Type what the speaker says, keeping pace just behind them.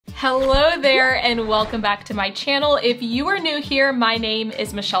Hello there and welcome back to my channel. If you are new here, my name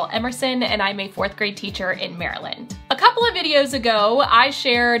is Michelle Emerson and I'm a 4th grade teacher in Maryland. A couple of videos ago, I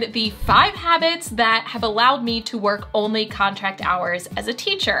shared the 5 habits that have allowed me to work only contract hours as a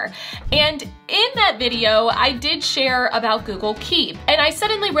teacher. And in that video, I did share about Google Keep. And I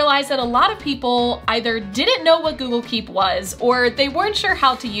suddenly realized that a lot of people either didn't know what Google Keep was or they weren't sure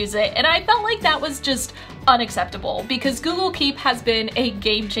how to use it. And I felt like that was just unacceptable because Google Keep has been a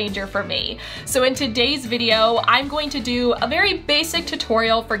game changer for me. So in today's video, I'm going to do a very basic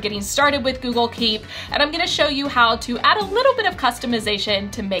tutorial for getting started with Google Keep, and I'm going to show you how to add a little bit of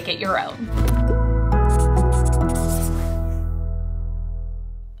customization to make it your own.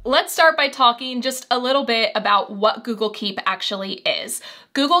 Let's start by talking just a little bit about what Google Keep actually is.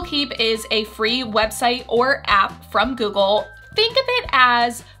 Google Keep is a free website or app from Google. Think of it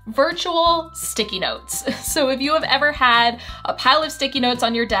as virtual sticky notes. So if you have ever had a pile of sticky notes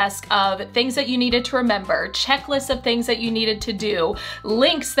on your desk of things that you needed to remember, checklists of things that you needed to do,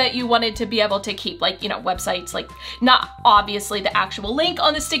 links that you wanted to be able to keep, like, you know, websites, like not obviously the actual link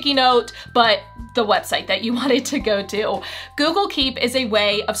on the sticky note, but the website that you wanted to go to. Google Keep is a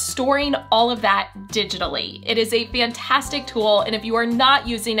way of storing all of that digitally. It is a fantastic tool, and if you are not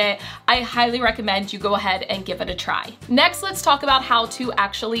using it, I highly recommend you go ahead and give it a try. Next, let's talk about how to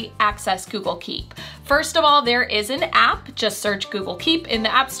actually access Google Keep. First of all, there is an app. Just search Google Keep in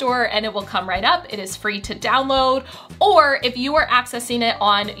the App Store and it will come right up. It is free to download. Or if you are accessing it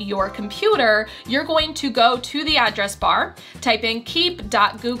on your computer, you're going to go to the address bar, type in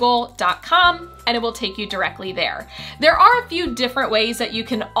keep.google.com, and it will take you directly there. There are a few different ways that you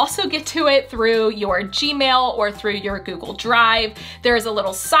can also get to it through your Gmail or through your Google Drive. There is a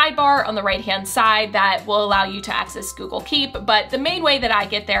little sidebar on the right-hand side that will allow you to access Google Keep, but the main way that I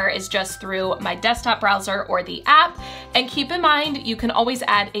get there is just through my desktop browser or the app. And keep in mind, you can always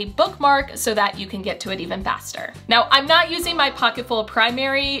add a bookmark so that you can get to it even faster. Now, I'm not using my Pocketful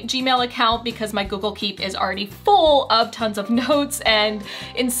primary Gmail account because my Google Keep is already full of tons of notes, and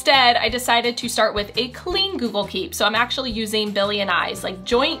instead I decided to start with a clean Google Keep. So I'm actually using Billy and I's like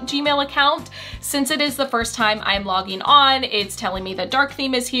joint Gmail account. Since it is the first time I'm logging on, it's telling me the dark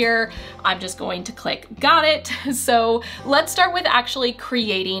theme is here. I'm just going to click got it. So let's start with actually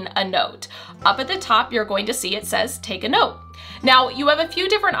creating a note. Up at the top, you're going to see it says take a note. Now, you have a few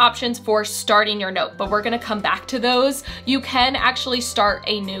different options for starting your note, but we're gonna come back to those. You can actually start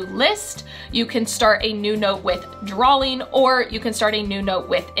a new list, you can start a new note with drawing, or you can start a new note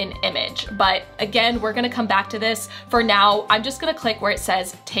with an image. But again, we're gonna come back to this. For now, I'm just gonna click where it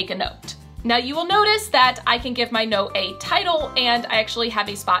says take a note. Now you will notice that I can give my note a title and I actually have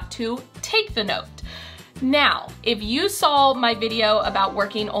a spot to take the note. Now, if you saw my video about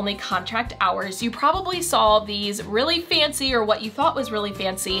working only contract hours, you probably saw these really fancy, or what you thought was really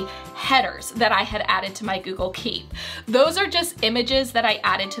fancy, headers that I had added to my Google Keep. Those are just images that I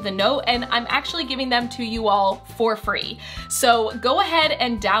added to the note, and I'm actually giving them to you all for free. So go ahead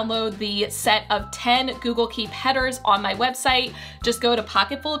and download the set of 10 Google Keep headers on my website. Just go to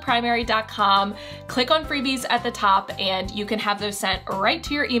pocketfulprimary.com, click on freebies at the top, and you can have those sent right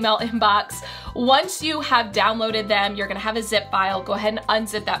to your email inbox. Once you have downloaded them, you're gonna have a zip file. Go ahead and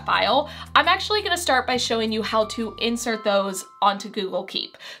unzip that file. I'm actually gonna start by showing you how to insert those onto Google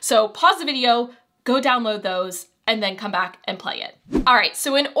Keep. So pause the video, go download those, and then come back and play it. All right,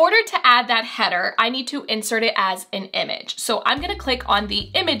 so in order to add that header, I need to insert it as an image. So I'm gonna click on the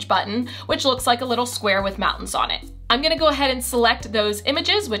image button, which looks like a little square with mountains on it. I'm gonna go ahead and select those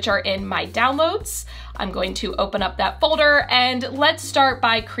images, which are in my downloads. I'm going to open up that folder, and let's start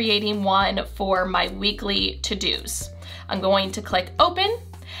by creating one for my weekly to-dos. I'm going to click open,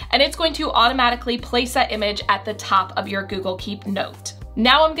 and it's going to automatically place that image at the top of your Google Keep note.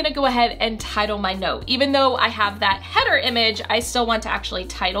 Now I'm gonna go ahead and title my note. Even though I have that header image, I still want to actually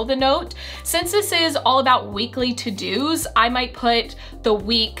title the note. Since this is all about weekly to-dos, I might put the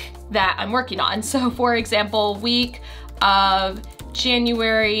week that I'm working on. So for example, week of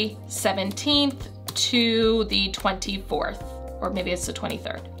January 17th to the 24th, or maybe it's the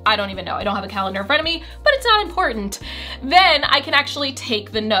 23rd. I don't even know. I don't have a calendar in front of me, but it's not important. Then I can actually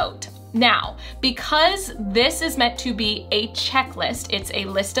take the note. Now, because this is meant to be a checklist, it's a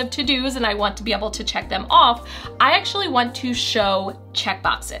list of to-dos and I want to be able to check them off, I actually want to show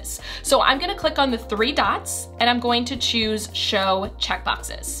checkboxes. So I'm gonna click on the 3 dots and I'm going to choose show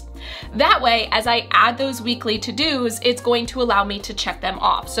checkboxes. That way, as I add those weekly to-dos, it's going to allow me to check them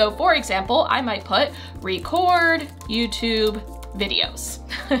off. So for example, I might put record YouTube videos.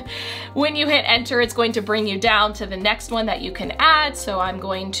 When you hit enter, it's going to bring you down to the next one that you can add. So I'm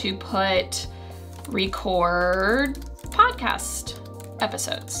going to put record podcast.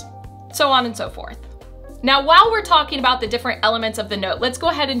 episodes, so on and so forth. Now, while we're talking about the different elements of the note, let's go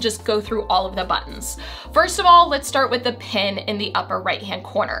ahead and just go through all of the buttons. First of all, let's start with the pin in the upper right-hand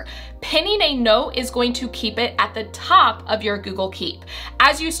corner. Pinning a note is going to keep it at the top of your Google Keep.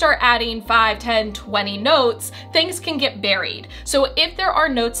 As you start adding 5, 10, 20 notes, things can get buried. So if there are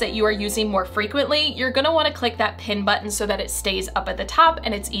notes that you are using more frequently, you're gonna wanna click that pin button so that it stays up at the top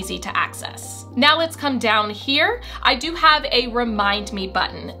and it's easy to access. Now let's come down here. I do have a Remind Me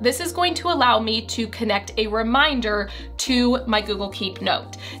button. This is going to allow me to connect a reminder to my Google Keep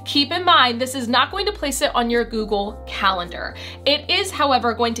note. Keep in mind, this is not going to place it on your Google Calendar. It is,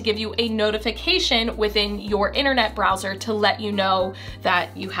 however, going to give you a notification within your internet browser to let you know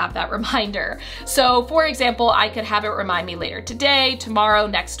that you have that reminder. So for example, I could have it remind me later today, tomorrow,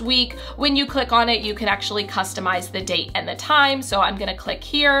 next week. When you click on it, you can actually customize the date and the time. So I'm gonna click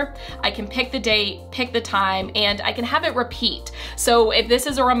here. I can pick the date, pick the time, and I can have it repeat. So if this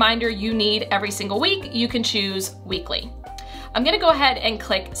is a reminder you need every single week, you can choose weekly. I'm gonna go ahead and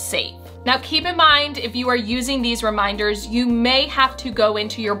click Save. Now keep in mind, if you are using these reminders, you may have to go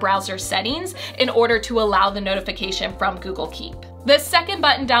into your browser settings in order to allow the notification from Google Keep. The second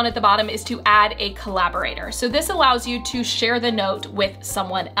button down at the bottom is to add a collaborator. So this allows you to share the note with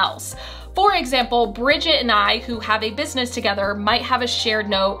someone else. For example, Bridget and I, who have a business together, might have a shared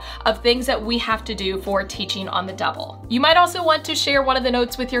note of things that we have to do for teaching on the double. You might also want to share one of the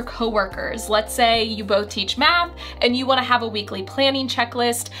notes with your coworkers. Let's say you both teach math and you want to have a weekly planning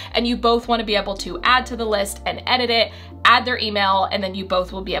checklist and you both want to be able to add to the list and edit it, add their email, and then you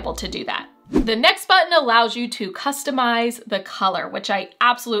both will be able to do that. The next button allows you to customize the color, which I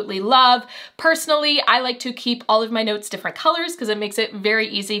absolutely love. Personally, I like to keep all of my notes different colors because it makes it very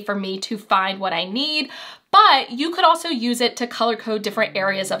easy for me to find what I need. But you could also use it to color code different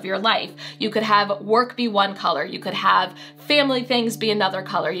areas of your life. You could have work be one color. You could have family things be another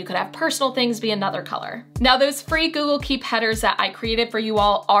color. You could have personal things be another color. Now those free Google Keep headers that I created for you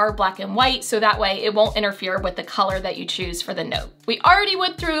all are black and white, so that way it won't interfere with the color that you choose for the note. We already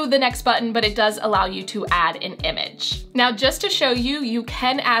went through the next button, but it does allow you to add an image. Now just to show you, you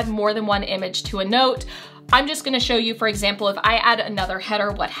can add more than one image to a note. I'm just gonna show you, for example, if I add another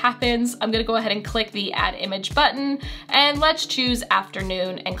header, what happens. I'm gonna go ahead and click the Add Image button, and let's choose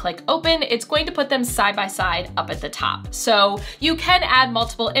afternoon and click open. It's going to put them side by side up at the top. So you can add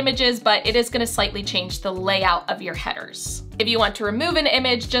multiple images, but it is gonna slightly change the layout of your headers. If you want to remove an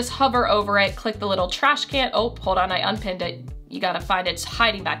image, just hover over it, click the little trash can. Oh, hold on, I unpinned it. You gotta find it, it's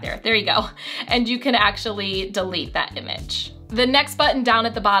hiding back there. There you go. And you can actually delete that image. The next button down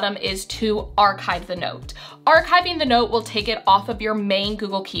at the bottom is to archive the note. Archiving the note will take it off of your main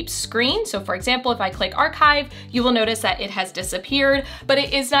Google Keep screen. So for example, if I click archive, you will notice that it has disappeared, but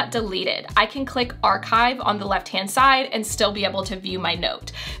it is not deleted. I can click archive on the left-hand side and still be able to view my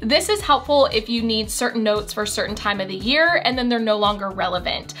note. This is helpful if you need certain notes for a certain time of the year and then they're no longer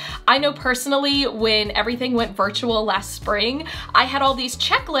relevant. I know personally when everything went virtual last spring, I had all these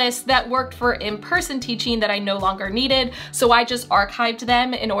checklists that worked for in-person teaching that I no longer needed. So I just archived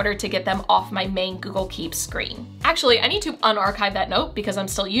them in order to get them off my main Google Keep screen. Actually, I need to unarchive that note because I'm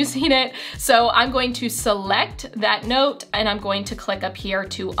still using it. So I'm going to select that note and I'm going to click up here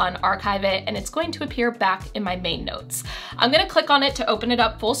to unarchive it, and it's going to appear back in my main notes. I'm gonna click on it to open it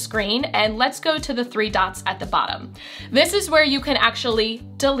up full screen, and let's go to the three dots at the bottom. This is where you can actually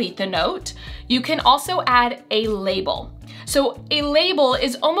delete the note. You can also add a label. So a label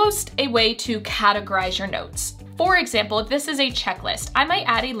is almost a way to categorize your notes. For example, if this is a checklist, I might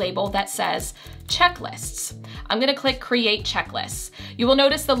add a label that says checklists. I'm gonna click Create Checklists. You will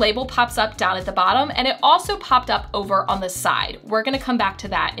notice the label pops up down at the bottom, and it also popped up over on the side. We're gonna come back to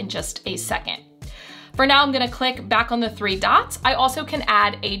that in just a second. For now, I'm gonna click back on the three dots. I also can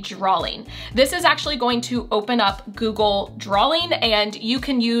add a drawing. This is actually going to open up Google Drawing, and you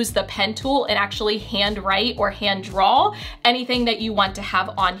can use the pen tool and actually hand write or hand draw anything that you want to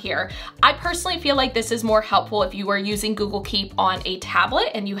have on here. I personally feel like this is more helpful if you are using Google Keep on a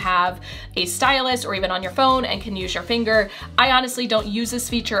tablet and you have a stylus or even on your phone and can use your finger. I honestly don't use this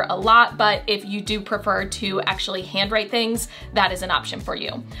feature a lot, but if you do prefer to actually handwrite things, that is an option for you.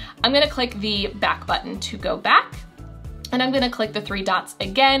 I'm gonna click the back button to go back, and I'm gonna click the three dots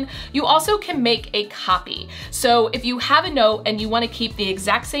again. You also can make a copy. So if you have a note and you wanna keep the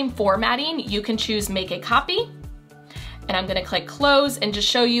exact same formatting, you can choose Make a Copy. And I'm gonna click Close and just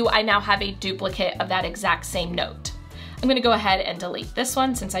show you I now have a duplicate of that exact same note. I'm gonna go ahead and delete this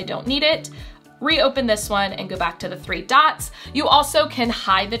one since I don't need it. Reopen this one and go back to the three dots. You also can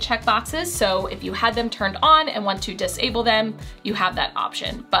hide the checkboxes. So if you had them turned on and want to disable them, you have that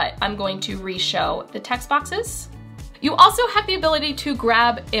option, but I'm going to re-show the text boxes. You also have the ability to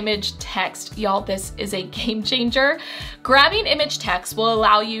grab image text. Y'all, this is a game changer. Grabbing image text will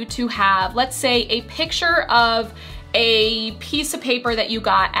allow you to have, let's say, a picture of a piece of paper that you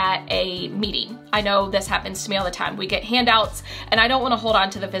got at a meeting. I know this happens to me all the time. We get handouts and I don't want to hold on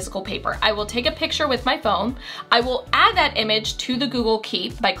to the physical paper. I will take a picture with my phone. I will add that image to the Google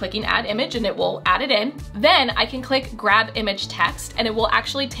Keep by clicking add image and it will add it in. Then I can click grab image text and it will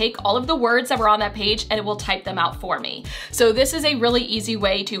actually take all of the words that were on that page and it will type them out for me. So this is a really easy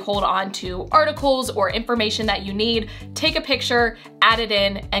way to hold on to articles or information that you need. Take a picture, add it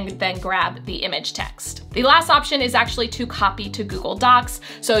in, and then grab the image text. The last option is actually to copy to Google Docs.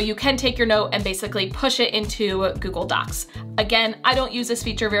 So you can take your note and basically push it into Google Docs. Again, I don't use this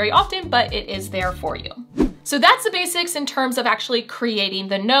feature very often, but it is there for you. So that's the basics in terms of actually creating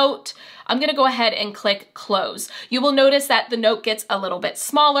the note. I'm gonna go ahead and click close. You will notice that the note gets a little bit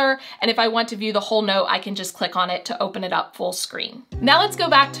smaller, and if I want to view the whole note, I can just click on it to open it up full screen. Now let's go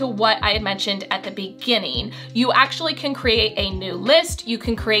back to what I had mentioned at the beginning. You actually can create a new list. You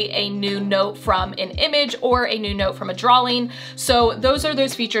can create a new note from an image or a new note from a drawing. So those are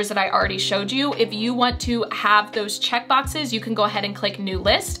those features that I already showed you. If you want to have those checkboxes, you can go ahead and click new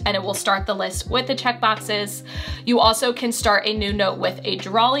list and it will start the list with the checkboxes. You also can start a new note with a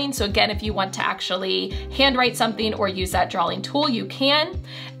drawing. So again, if you want to actually handwrite something or use that drawing tool, you can.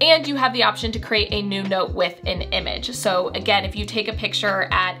 And you have the option to create a new note with an image. So again, if you take a picture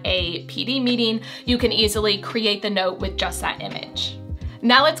at a PD meeting, you can easily create the note with just that image.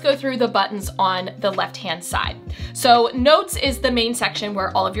 Now let's go through the buttons on the left-hand side. So notes is the main section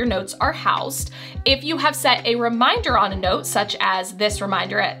where all of your notes are housed. If you have set a reminder on a note, such as this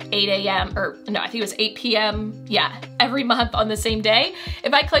reminder at 8 a.m. or no, I think it was 8 p.m. Yeah, every month on the same day.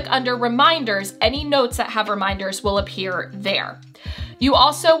 If I click under reminders, any notes that have reminders will appear there. You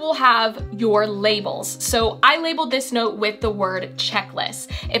also will have your labels. So I labeled this note with the word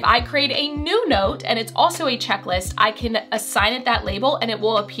checklist. If I create a new note and it's also a checklist, I can assign it that label and it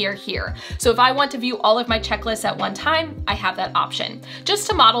will appear here. So if I want to view all of my checklists at one time, I have that option. Just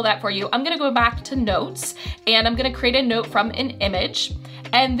to model that for you, I'm gonna go back to notes and I'm gonna create a note from an image.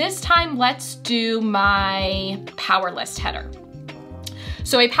 And this time, let's do my power list header.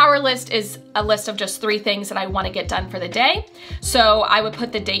 So a power list is a list of just 3 things that I want to get done for the day. So I would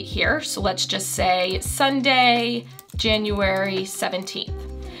put the date here. So let's just say Sunday, January 17th.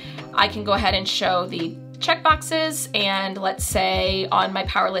 I can go ahead and show the checkboxes, and let's say on my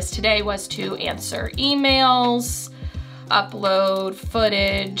power list today was to answer emails, upload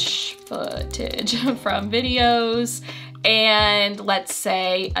footage from videos, and let's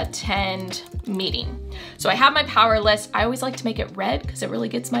say attend meeting. So I have my power list. I always like to make it red because it really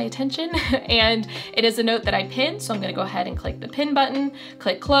gets my attention. And it is a note that I pinned. So I'm gonna go ahead and click the pin button,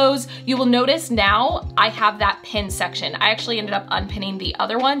 click close. You will notice now I have that pin section. I actually ended up unpinning the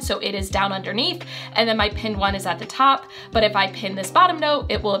other one. So it is down underneath and then my pinned one is at the top. But if I pin this bottom note,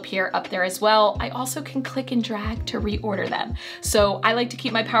 it will appear up there as well. I also can click and drag to reorder them. So I like to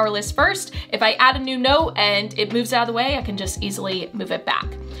keep my power list first. If I add a new note and it moves out of the way, I can just easily move it back.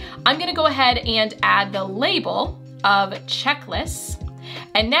 I'm gonna go ahead and add the label of checklists.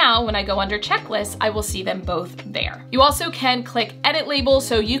 And now when I go under checklists, I will see them both there. You also can click edit label,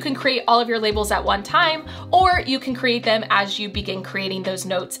 so you can create all of your labels at one time, or you can create them as you begin creating those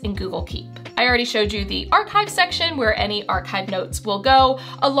notes in Google Keep. I already showed you the archive section where any archive notes will go,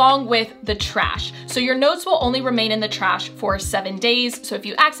 along with the trash. So your notes will only remain in the trash for 7 days. So if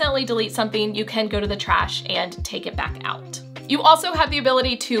you accidentally delete something, you can go to the trash and take it back out. You also have the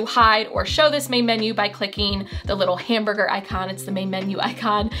ability to hide or show this main menu by clicking the little hamburger icon. It's the main menu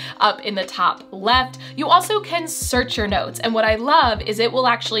icon up in the top left. You also can search your notes. And what I love is it will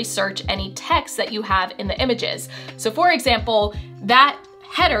actually search any text that you have in the images. So for example, that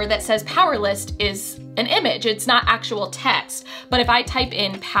header that says power list is an image. It's not actual text. But if I type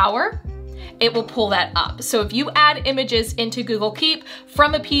in power, it will pull that up. So if you add images into Google Keep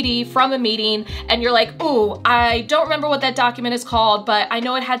from a PD, from a meeting, and you're like, ooh, I don't remember what that document is called, but I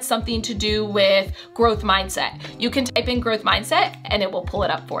know it had something to do with growth mindset. You can type in growth mindset and it will pull it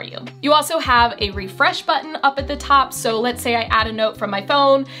up for you. You also have a refresh button up at the top. So let's say I add a note from my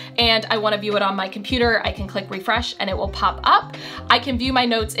phone and I want to view it on my computer. I can click refresh and it will pop up. I can view my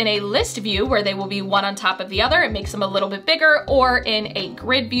notes in a list view where they will be one on top of the other. It makes them a little bit bigger, or in a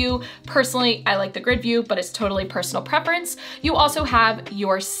grid view. Personally, personally, I like the grid view, but it's totally personal preference. You also have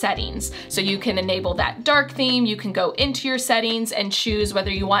your settings. So you can enable that dark theme. You can go into your settings and choose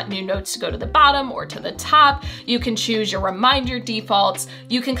whether you want new notes to go to the bottom or to the top. You can choose your reminder defaults.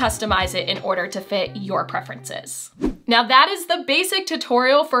 You can customize it in order to fit your preferences. Now that is the basic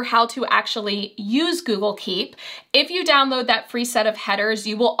tutorial for how to actually use Google Keep. If you download that free set of headers,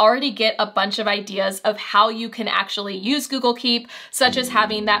 you will already get a bunch of ideas of how you can actually use Google Keep, such as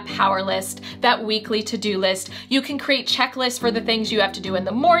having that power list, that weekly to-do list. You can create checklists for the things you have to do in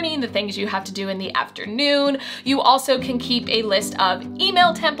the morning, the things you have to do in the afternoon. You also can keep a list of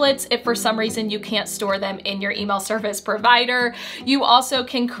email templates if for some reason you can't store them in your email service provider. You also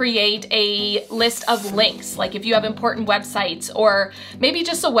can create a list of links, like if you have important websites or maybe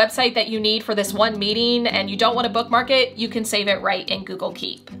just a website that you need for this one meeting and you don't want to bookmark it, you can save it right in Google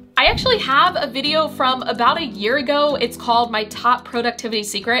Keep. I actually have a video from about a year ago. It's called My Top Productivity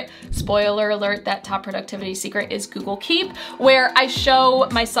Secret. Spoiler alert, that top productivity secret is Google Keep, where I show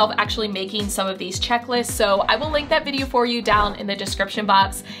myself actually making some of these checklists. So I will link that video for you down in the description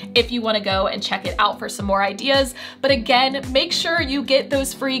box if you want to go and check it out for some more ideas. But again, make sure you get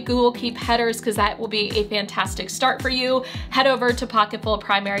those free Google Keep headers because that will be a fantastic start for you. Head over to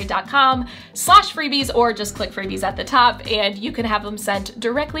pocketfulprimary.com/freebies or just click freebies at the top and you can have them sent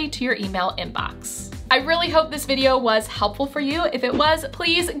directly to your email inbox. I really hope this video was helpful for you. If it was,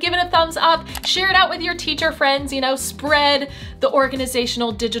 please give it a thumbs up, share it out with your teacher friends, spread the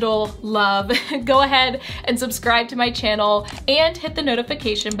organizational digital love. Go ahead and subscribe to my channel and hit the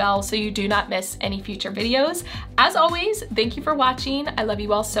notification bell so you do not miss any future videos. As always, thank you for watching. I love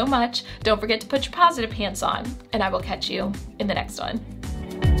you all so much. Don't forget to put your positive pants on, and I will catch you in the next one.